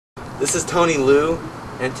This is Tony Lou,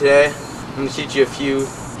 and today I'm going to teach you a few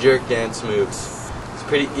jerk dance moves. It's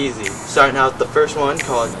pretty easy. Starting out with the first one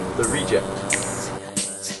called the reject.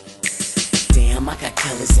 Damn, I got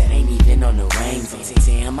colors that ain't even on the rainbow.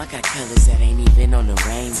 Damn, I got colors that ain't even on the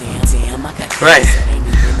rainbow. Damn, I got colors that ain't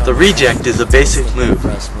even on the The reject is a basic move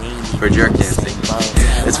for jerk dancing.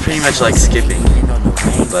 It's pretty much like skipping,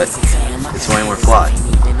 but it's way more fly.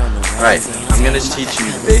 Alright, I'm going to teach you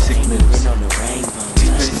the basic moves.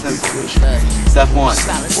 Pretty simple. Step 1.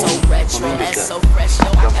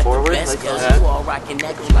 Jump forward like that.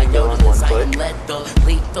 Go on one foot.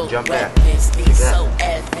 Jump back. Like that.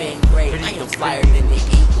 Pretty easy.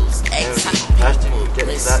 After you get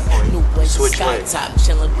to that point, switch legs.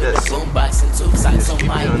 This. Just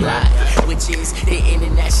keep doing that. Which is the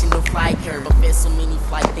international flight curve. But there's so many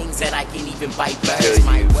flight things that I can't even bite birds.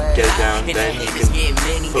 Until you get it down, then you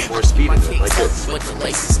can put more speed into it, like this. But the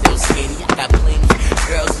lace is still skinny. I got plenty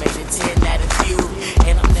girls made a 10 out of few,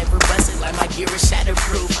 and I'm never busted like my gear is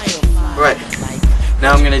shatterproof. Right.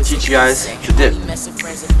 Now I'm gonna teach you guys to dip. It's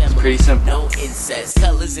pretty simple. No incest,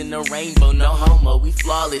 colors in the rainbow, no homo, we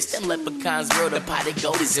flawless. Them leprechauns wrote a pot of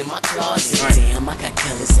gold is in my closet. Right. Damn, I got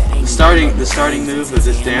colors that ain't The starting move of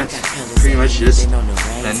this dance, pretty much just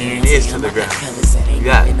bending your knees to the ground. You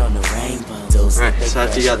got it. Right, so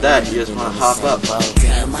after you got that, you just want to hop up.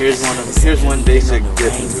 Here's one basic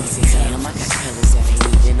dip move.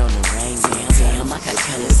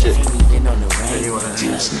 Then you want to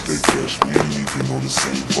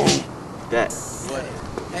that.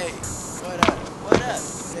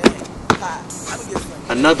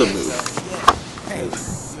 Another move.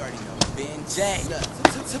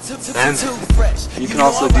 And you can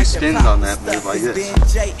also do spins on that move like this.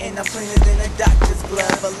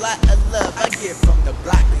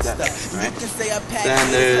 Right?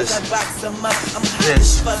 Then there's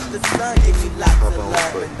this. Up on one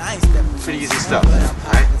foot. Pretty easy stuff.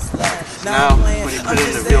 Alright? Now, when you put it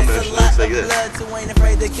in the real motion, it looks like this.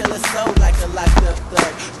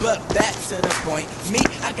 But back to the point, me,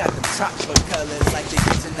 I got the tropical colors like the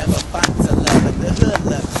kitchen never fought to love, but the hood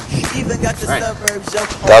loves. Even got the suburbs, yo.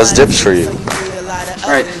 That was dips for you.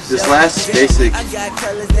 Alright, this last basic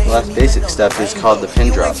step is called the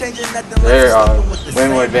pin drop. There are way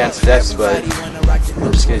more advanced steps, but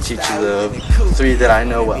I'm just going to teach you the 3 that I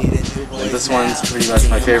know well. And this one's pretty much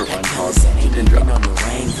my favorite one, called the pin drop.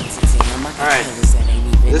 Alright,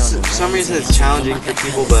 this, for some reason it's challenging for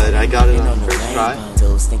people, but I got it on the first try.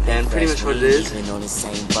 And pretty much what it is,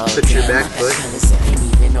 put your back foot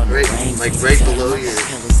right below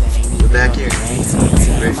the back of your knee,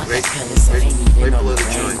 right below the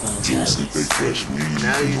joint.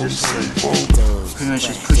 Now you just want to pretty much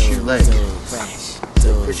just push your leg,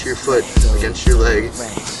 push your foot against your leg,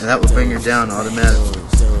 and that will bring her down automatically.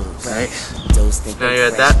 Right? Now you're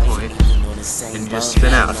at that point, and you just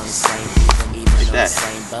spin out like that.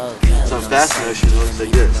 So in fast motion it looks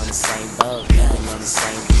like this.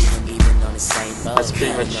 That's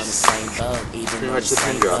pretty much the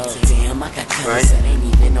pin drop. Right?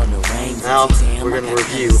 Now we're going to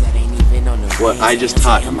review what I just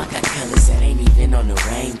taught you.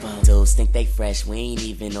 Those think they fresh, we ain't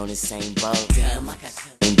even on the same boat. Damn, I got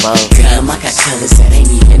colors that ain't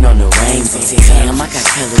even on the rainbow. Damn, I got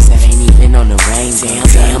colors that ain't even on the rainbow.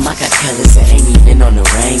 Damn, I got colors that ain't even on the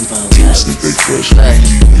rainbow.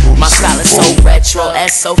 Look, my style is so retro,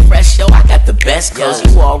 ass so fresh, yo. I got the best girls.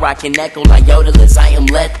 You all rockin' echo like yodelers. I am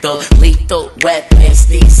lethal weapons.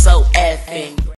 These so effing.